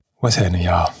What's happening,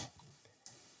 y'all?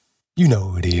 You know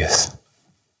who it is.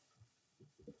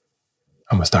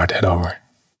 I'm going to start that over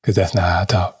because that's not how I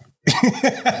talk.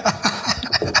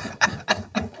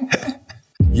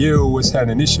 Yo, what's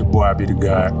happening? It's your boy, I Be The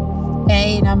God.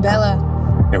 Hey, and I'm Bella.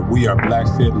 And we are Black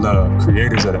Fit Love,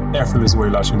 creators of the Effortless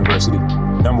Weight Loss University,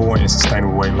 #1 in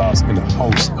sustainable weight loss, and the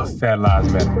host of Fat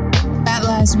Lives Matter. Fat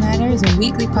Lives Matter is a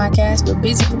weekly podcast for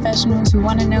busy professionals who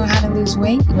want to know how to lose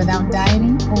weight without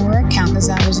dieting or countless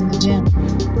hours in the gym.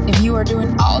 If you are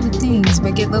doing all the things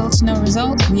but get little to no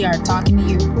results, we are talking to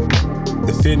you.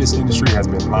 The fitness industry has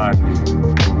been lying to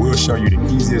you, but we'll show you the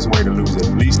easiest way to lose at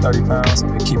least 30 pounds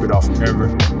and keep it off forever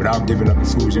without giving up the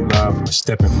foods you love or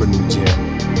stepping foot in the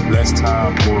gym. Less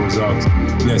time, more results.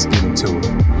 Let's get into it.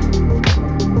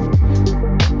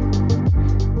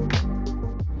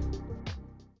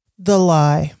 The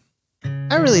lie.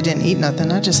 I really didn't eat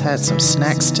nothing. I just had some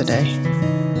snacks today.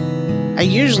 I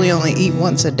usually only eat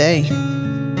once a day.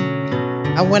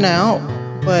 I went out,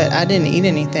 but I didn't eat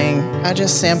anything. I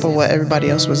just sampled what everybody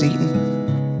else was eating.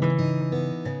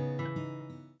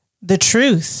 The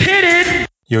truth. Hit it!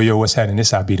 Yo, what's happening?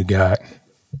 This I Be The God.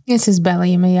 This is Bella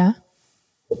Yamaya.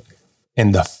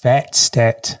 And the fat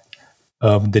stat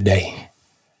of the day.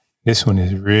 This one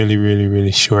is really, really,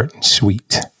 really short and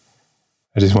sweet.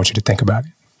 I just want you to think about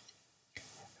it.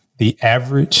 The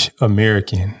average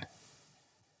American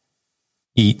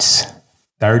eats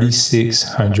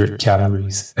 3,600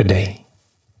 calories a day.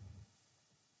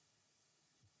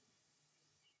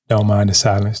 Don't mind the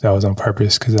silence. That was on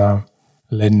purpose because I'm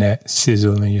letting that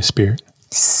sizzle in your spirit.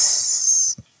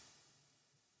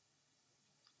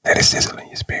 Let it sizzle in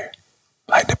your spirit.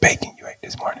 Like the bacon you ate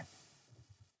this morning.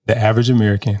 The average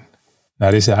American,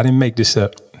 now this, I didn't make this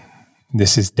up.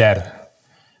 This is data.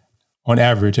 On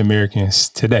average, Americans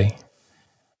today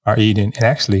are eating, and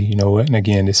actually, you know what? And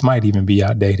again, this might even be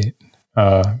outdated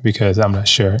because I'm not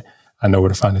sure. I know where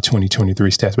to find the 2023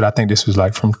 stats, but I think this was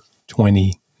like from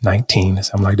 2019 or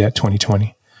something like that,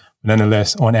 2020.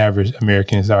 Nonetheless, on average,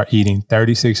 Americans are eating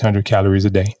 3,600 calories a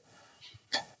day.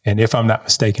 And if I'm not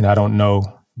mistaken, I don't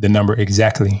know the number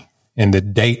exactly and the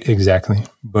date exactly,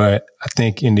 but I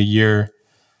think in the year,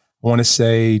 I want to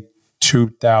say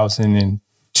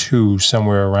 2002,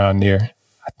 somewhere around there,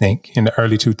 I think in the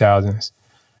early 2000s,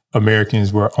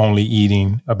 Americans were only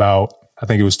eating about, I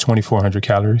think it was 2,400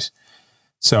 calories.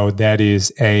 So that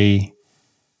is a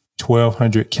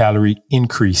 1,200 calorie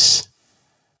increase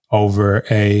over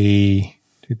a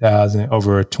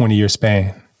 20-year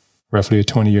span, roughly a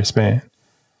 20-year span.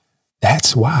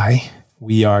 That's why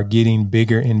we are getting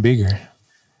bigger and bigger.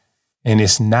 And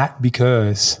it's not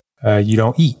because you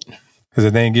don't eat. Because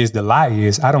the thing is, the lie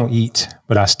is, I don't eat,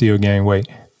 but I still gain weight.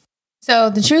 So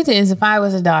the truth is, if I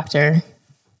was a doctor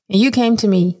and you came to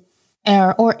me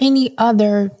or any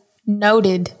other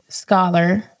noted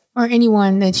scholar or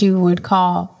anyone that you would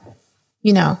call,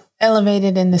 you know,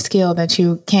 elevated in the skill that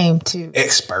you came to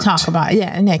talk about.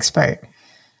 Yeah, an expert.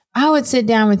 I would sit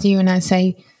down with you and I'd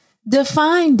say,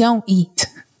 define don't eat.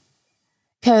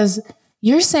 Because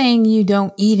you're saying you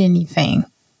don't eat anything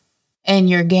and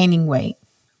you're gaining weight.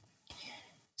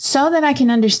 So that I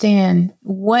can understand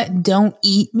what don't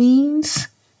eat means,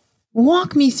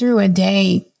 walk me through a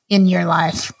day in your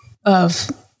life of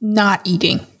not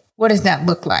eating. What does that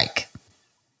look like?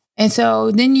 And so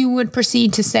then you would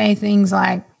proceed to say things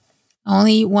like, I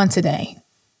only eat once a day.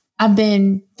 I've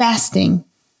been fasting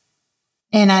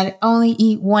and I only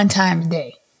eat one time a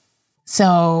day.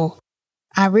 So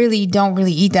I really don't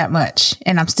eat that much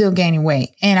and I'm still gaining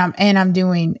weight. And I'm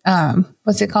doing,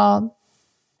 what's it called?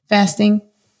 Fasting?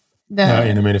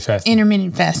 Intermittent fasting.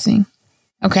 Intermittent fasting.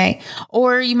 Okay.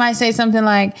 Or you might say something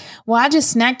like, well, I just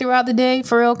snack throughout the day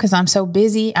for real because I'm so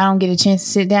busy. I don't get a chance to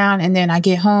sit down. And then I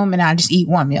get home and I just eat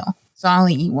one meal. So I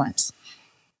only eat once.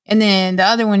 And then the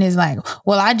other one is like,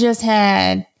 well, I just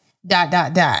had ...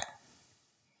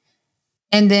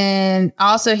 And then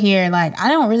also here, like, I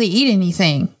don't really eat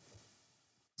anything.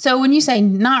 So when you say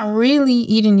not really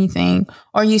eat anything,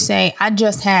 or you say I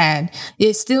just had,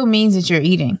 it still means that you're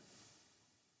eating.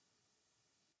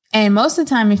 And most of the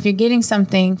time, if you're getting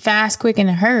something fast, quick, in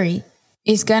a hurry,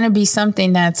 it's going to be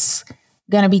something that's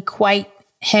going to be quite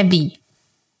heavy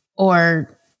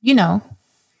or, you know,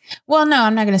 well, no,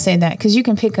 I'm not going to say that because you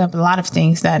can pick up a lot of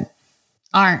things that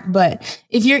aren't. But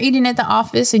if you're eating at the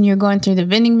office and you're going through the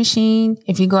vending machine,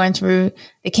 if you're going through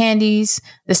the candies,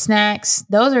 the snacks,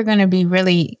 those are going to be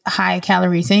really high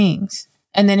calorie things.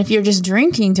 And then if you're just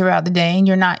drinking throughout the day and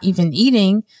you're not even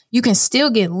eating, you can still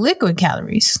get liquid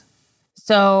calories.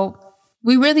 So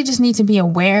we really just need to be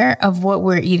aware of what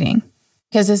we're eating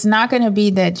because it's not going to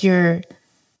be that you're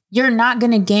not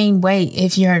going to gain weight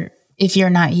if if you're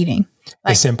not eating.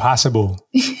 Like, it's impossible.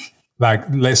 Like,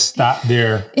 let's stop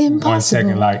there 1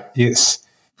 second. Like,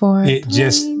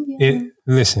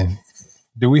 listen,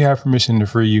 do we have permission to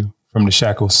free you from the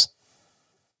shackles?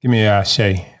 Give me a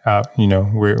Shay out,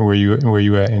 where you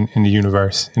at in the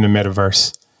universe, in the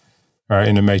metaverse, right?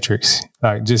 In the matrix.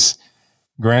 Like, just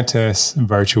grant us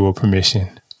virtual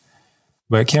permission.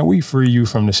 But can we free you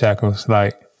from the shackles?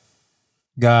 Like,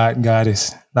 God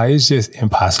is like, it's just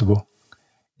impossible.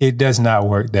 It does not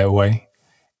work that way.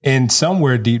 And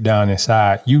somewhere deep down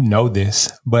inside, you know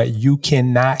this, but you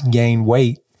cannot gain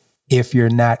weight if you're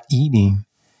not eating.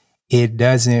 It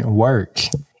doesn't work.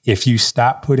 If you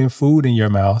stop putting food in your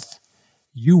mouth,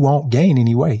 you won't gain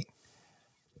any weight.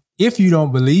 If you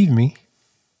don't believe me,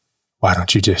 why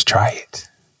don't you just try it?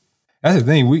 That's the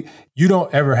thing. You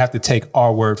don't ever have to take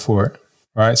our word for it,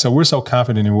 right? So we're so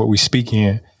confident in what we speak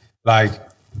in. Like,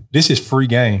 this is free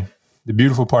game. The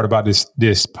beautiful part about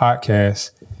this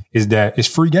podcast is that it's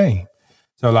free game.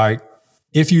 So, like,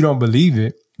 if you don't believe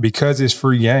it, because it's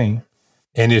free game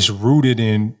and it's rooted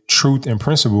in truth and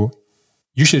principle,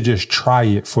 you should just try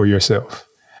it for yourself.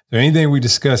 So anything we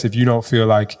discuss, if you don't feel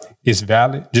like it's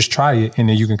valid, just try it, and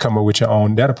then you can come up with your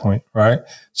own data point, right?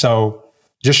 So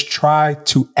just try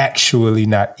to actually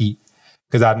not eat.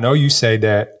 Because I know you say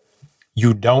that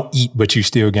you don't eat, but you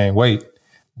still gain weight.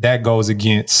 That goes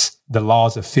against the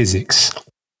laws of physics.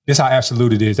 This is how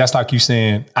absolute it is. That's like you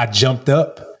saying, I jumped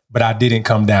up, but I didn't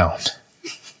come down.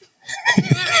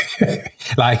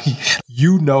 Like,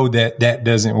 that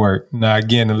doesn't work. Now,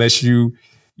 again, unless you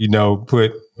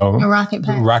put a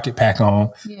rocket pack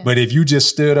on. Yeah. But if you just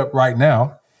stood up right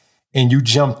now and you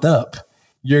jumped up,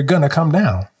 you're going to come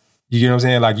down. You get what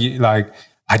I'm saying? Like,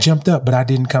 I jumped up, but I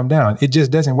didn't come down. It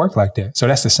just doesn't work like that. So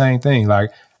that's the same thing.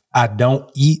 Like, I don't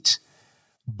eat,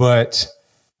 but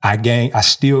I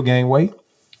still gain weight.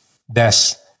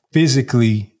 That's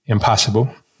physically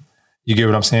impossible. You get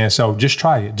what I'm saying? So just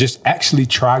try it. Just actually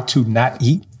try to not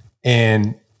eat,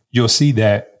 and you'll see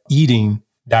that eating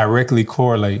directly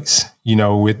correlates,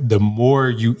 with the more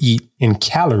you eat in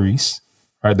calories,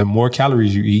 right? The more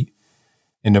calories you eat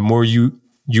and the more you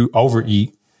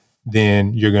overeat,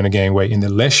 then you're going to gain weight. And the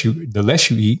less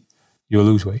you eat, you'll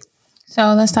lose weight.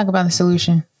 So let's talk about the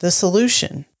solution. The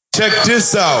solution. Check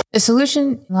this out. The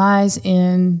solution lies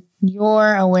in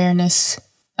your awareness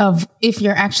of if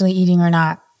you're actually eating or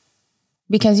not.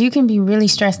 Because you can be really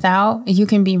stressed out, you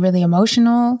can be really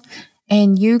emotional,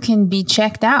 and you can be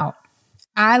checked out.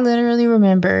 I literally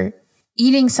remember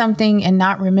eating something and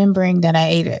not remembering that I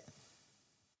ate it.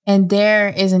 And there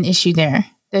is an issue there,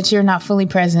 that you're not fully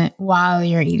present while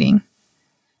you're eating.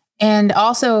 And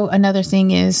also another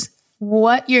thing is,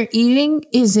 what you're eating,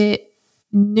 is it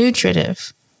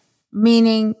nutritive?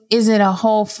 Meaning, is it a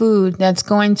whole food that's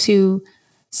going to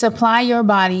supply your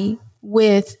body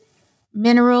with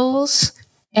minerals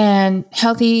and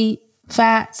healthy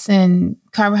fats and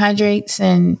carbohydrates,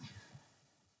 and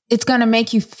it's going to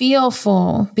make you feel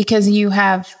full because you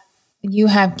have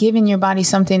given your body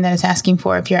something that it's asking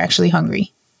for if you're actually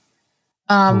hungry.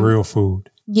 Real food.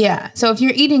 Yeah. So if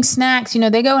you're eating snacks,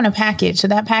 they go in a package. So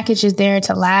that package is there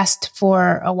to last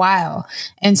for a while.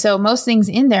 And so most things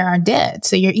in there are dead.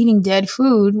 So you're eating dead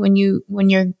food when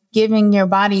you're giving your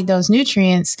body those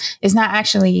nutrients. It's not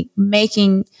actually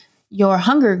making your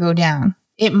hunger go down.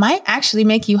 It might actually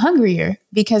make you hungrier,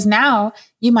 because now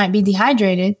you might be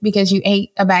dehydrated because you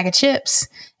ate a bag of chips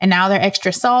and now they're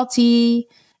extra salty,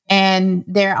 and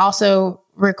they're also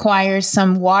requires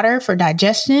some water for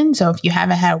digestion. So if you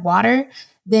haven't had water,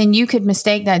 then you could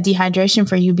mistake that dehydration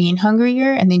for you being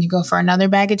hungrier, and then you go for another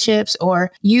bag of chips,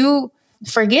 or you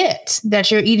forget that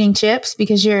you're eating chips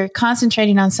because you're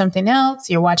concentrating on something else.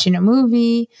 You're watching a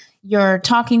movie, you're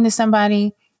talking to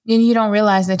somebody, and you don't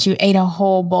realize that you ate a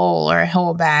whole bowl or a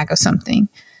whole bag of something.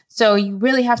 So you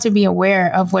really have to be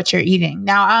aware of what you're eating.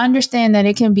 Now, I understand that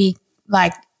it can be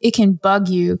like, it can bug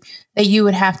you that you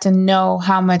would have to know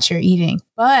how much you're eating.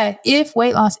 But if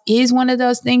weight loss is one of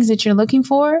those things that you're looking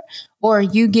for, or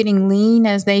you getting lean,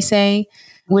 as they say,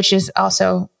 which is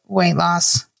also weight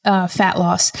loss, fat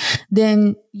loss,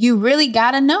 then you really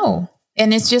got to know.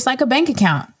 And it's just like a bank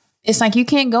account. It's like you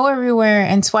can't go everywhere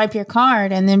and swipe your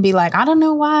card and then be like, I don't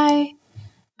know why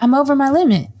I'm over my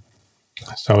limit.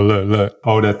 So look,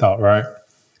 hold that thought, right?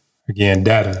 Again,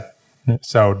 data.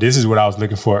 So this is what I was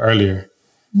looking for earlier.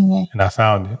 Okay. And I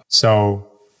found it.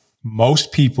 So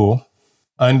most people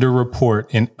underreport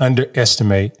and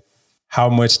underestimate how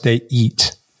much they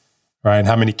eat, right? And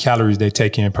how many calories they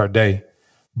take in per day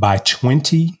by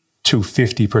 20 to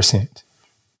 50%.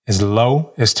 As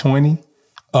low as 20,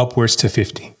 upwards to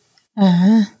 50.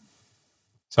 Uh-huh.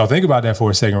 So think about that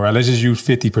for a second, right? Let's just use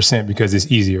 50% because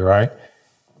it's easier, right?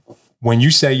 When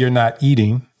you say you're not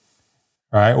eating,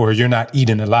 right, or you're not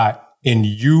eating a lot, and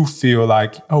you feel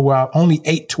like, oh, well, I only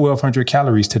ate 1,200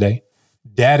 calories today,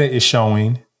 data is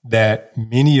showing that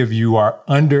many of you are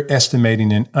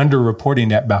underestimating and underreporting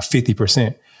that by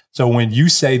 50%. So when you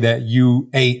say that you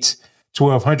ate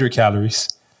 1,200 calories,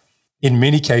 in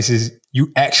many cases,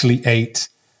 you actually ate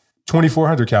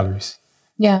 2,400 calories.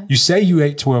 Yeah. You say you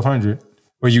ate 1,200,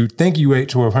 or you think you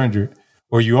ate 1,200,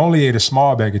 or you only ate a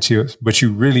small bag of chips, but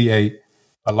you really ate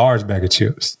a large bag of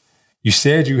chips. You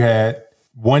said you had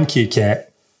one Kit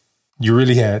Kat, you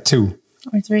really had 2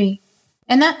 or 3.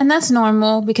 And that's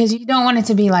normal because you don't want it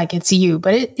to be like it's you,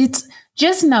 but it's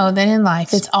just know that in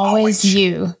life, it's always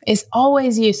you. It's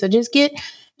always you. So just get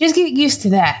used to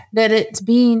that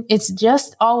it's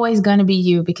just always going to be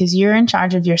you because you're in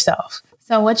charge of yourself.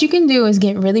 So what you can do is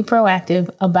get really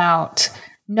proactive about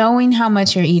knowing how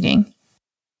much you're eating.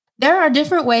 There are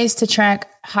different ways to track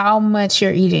how much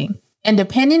you're eating. And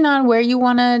depending on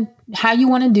how you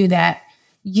want to do that,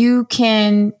 you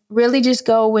can really just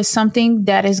go with something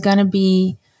that is going to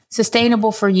be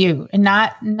sustainable for you and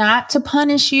not to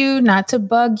punish you, not to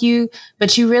bug you,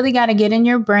 but you really got to get in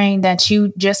your brain that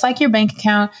you, just like your bank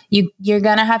account, you're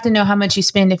going to have to know how much you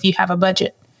spend if you have a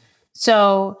budget.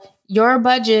 So your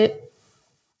budget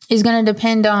is going to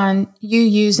depend on you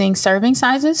using serving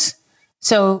sizes.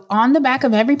 So on the back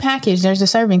of every package, there's a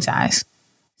serving size.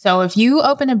 So if you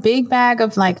open a big bag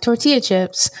of like tortilla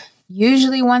chips,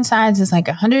 usually one size is like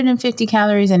 150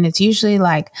 calories and it's usually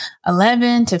like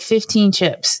 11 to 15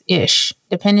 chips ish,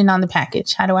 depending on the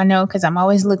package. How do I know? Because I'm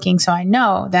always looking. So I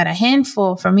know that a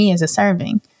handful for me is a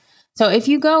serving. So if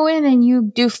you go in and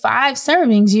you do 5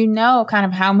 servings, you know kind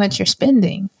of how much you're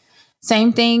spending.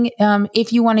 Same thing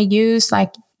if you want to use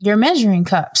like your measuring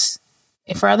cups.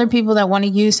 For other people that want to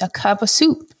use a cup of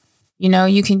soup,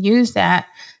 you can use that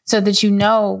so that you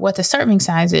know what the serving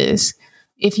size is.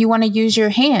 If you want to use your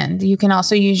hand, you can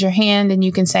also use your hand and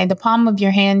you can say the palm of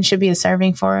your hand should be a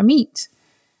serving for a meat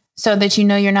so that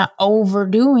you're not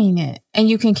overdoing it. And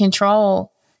you can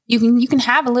control, you can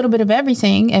have a little bit of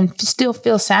everything and still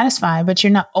feel satisfied, but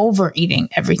you're not overeating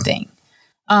everything.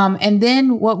 And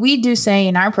then what we do say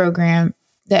in our program,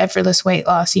 the Effortless Weight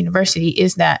Loss University,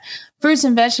 is that fruits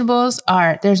and vegetables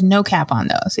there's no cap on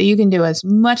those. So you can do as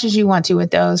much as you want to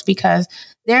with those because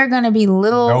they're going to be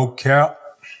No cap.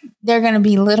 They're going to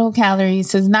be little calories.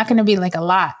 So it's not going to be like a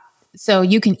lot. So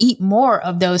you can eat more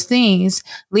of those things,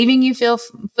 leaving you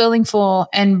feeling full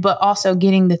but also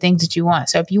getting the things that you want.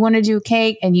 So if you want to do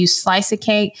cake and you slice a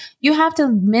cake, you have to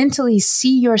mentally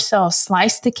see yourself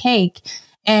slice the cake.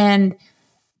 And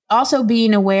also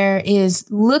being aware is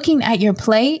looking at your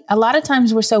plate. A lot of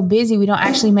times we're so busy, we don't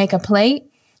actually make a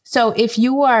plate. So if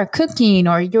you are cooking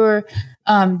or you're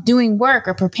doing work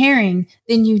or preparing,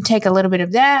 then you take a little bit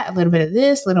of that, a little bit of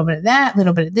this, a little bit of that, a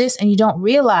little bit of this, and you don't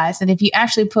realize that if you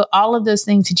actually put all of those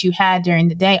things that you had during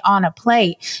the day on a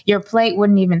plate, your plate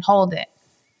wouldn't even hold it.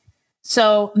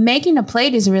 So making a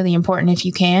plate is really important if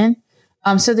you can,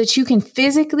 so that you can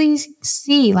physically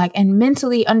see and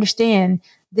mentally understand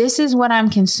this is what I'm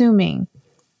consuming.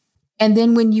 And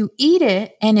then when you eat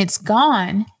it and it's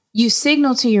gone, you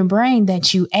signal to your brain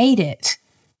that you ate it.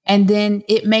 And then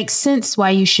it makes sense why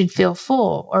you should feel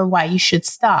full or why you should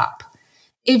stop.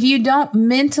 If you don't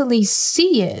mentally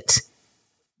see it,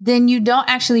 then you don't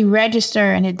actually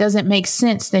register and it doesn't make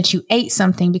sense that you ate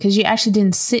something because you actually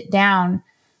didn't sit down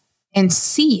and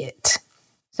see it.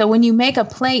 So when you make a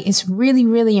plate, it's really,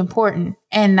 really important.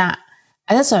 And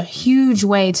that's a huge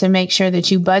way to make sure that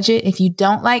you budget. If you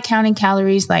don't like counting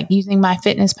calories, like using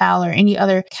MyFitnessPal or any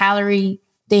other calorie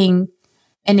thing,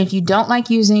 and if you don't like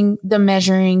using the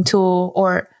measuring tool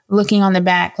or looking on the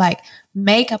back,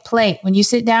 make a plate. When you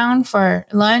sit down for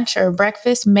lunch or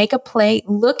breakfast, make a plate,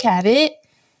 look at it,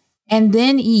 and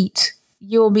then eat.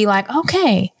 You'll be like,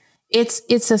 okay,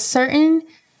 it's a certain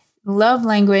love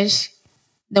language,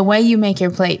 the way you make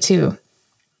your plate too.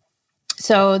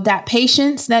 So that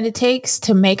patience that it takes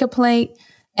to make a plate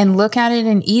and look at it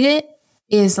and eat it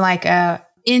is like a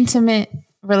intimate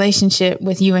relationship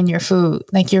with you and your food.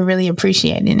 Like you're really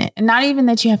appreciating it. And not even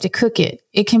that you have to cook it.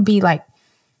 It can be like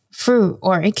fruit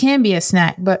or it can be a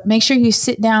snack, but make sure you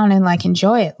sit down and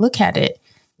enjoy it. Look at it.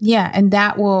 Yeah. And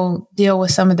that will deal with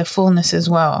some of the fullness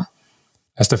as well.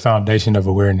 That's the foundation of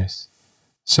awareness.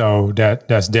 So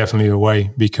that's definitely a way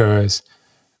because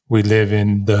we live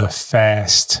in the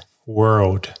fast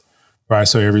world, right?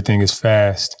 So everything is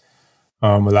fast.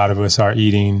 A lot of us are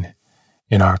eating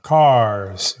in our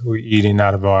cars. We're eating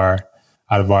out of our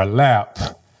lap.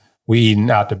 We're eating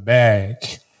out the bag.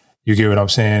 You get what I'm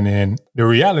saying? And the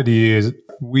reality is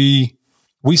we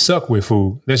suck with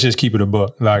food. Let's just keep it a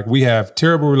buck. Like, we have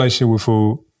terrible relationship with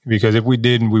food, because if we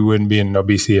didn't, we wouldn't be in an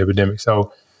obesity epidemic.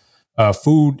 So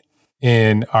food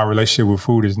and our relationship with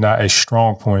food is not a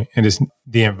strong point, and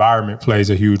the environment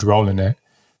plays a huge role in that,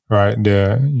 right?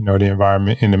 The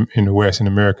environment in the West, in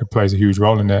America, plays a huge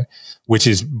role in that. But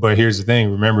here's the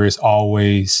thing: remember, it's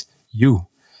always you.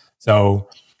 So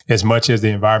as much as the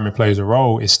environment plays a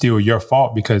role, it's still your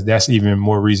fault, because that's even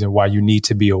more reason why you need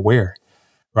to be aware,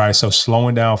 right? So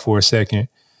slowing down for a second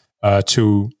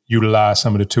to utilize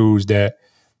some of the tools that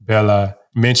Bella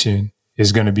mentioned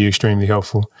is going to be extremely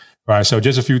helpful. Right. So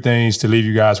just a few things to leave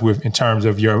you guys with in terms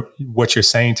of what you're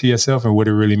saying to yourself and what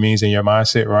it really means in your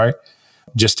mindset, right?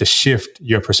 Just to shift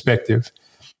your perspective,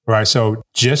 right? So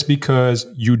just because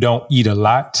you don't eat a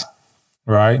lot,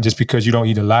 right? Just because you don't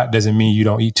eat a lot doesn't mean you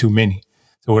don't eat too many.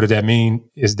 So what does that mean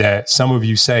is that some of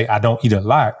you say, I don't eat a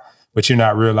lot, but you're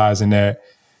not realizing that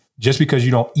just because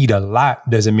you don't eat a lot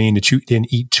doesn't mean that you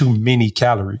didn't eat too many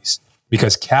calories,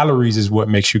 because calories is what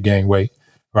makes you gain weight,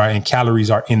 right? And calories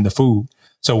are in the food.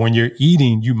 So when you're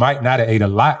eating, you might not have ate a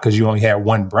lot because you only had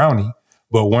one brownie,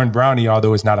 but one brownie,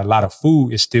 although it's not a lot of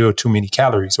food, is still too many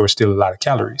calories, or still a lot of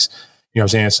calories. You know what I'm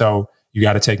saying? So you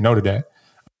got to take note of that.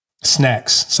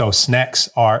 Snacks. So snacks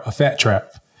are a fat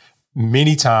trap.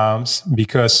 Many times,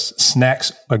 because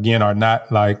snacks, again, are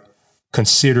not like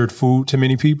considered food to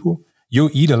many people, you'll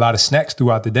eat a lot of snacks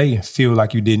throughout the day and feel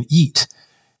like you didn't eat,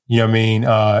 you know what I mean,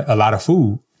 a lot of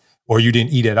food, or you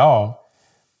didn't eat at all.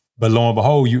 But lo and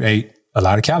behold, you ate a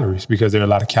lot of calories, because there are a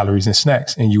lot of calories in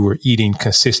snacks, and you were eating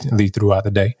consistently throughout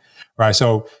the day, right?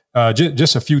 So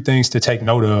just a few things to take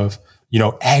note of,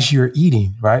 as you're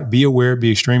eating, right? Be aware,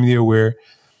 be extremely aware.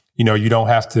 You don't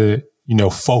have to,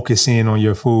 focus in on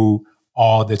your food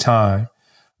all the time,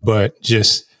 but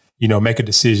just, make a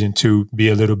decision to be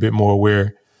a little bit more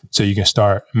aware, so you can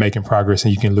start making progress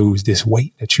and you can lose this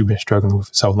weight that you've been struggling with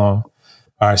for so long.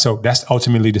 All right. So that's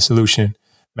ultimately the solution.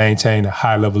 Maintain a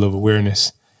high level of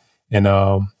awareness. And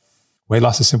weight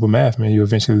loss is simple math, man. You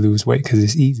eventually lose weight because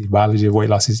it's easy. Biology of weight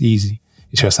loss is easy.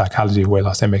 It's your psychology of weight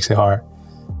loss that makes it hard.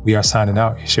 We are signing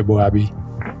out. It's your boy, IB.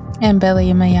 And Bella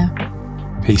Yamaya.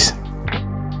 Peace.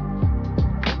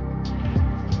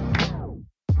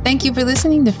 Thank you for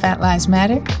listening to Fat Lives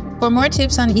Matter. For more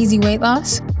tips on easy weight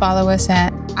loss, follow us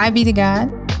at IBTheGod,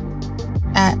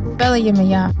 at Bella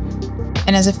Yamaya,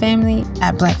 and as a family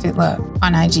at Blackfit Love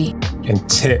on IG. And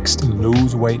text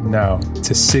Lose Weight Now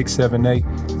to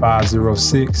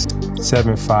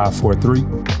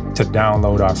 678-506-7543 to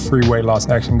download our free weight loss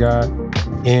action guide,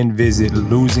 and visit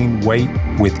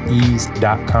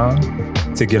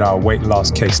losingweightwithease.com to get our weight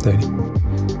loss case study.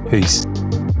 Peace.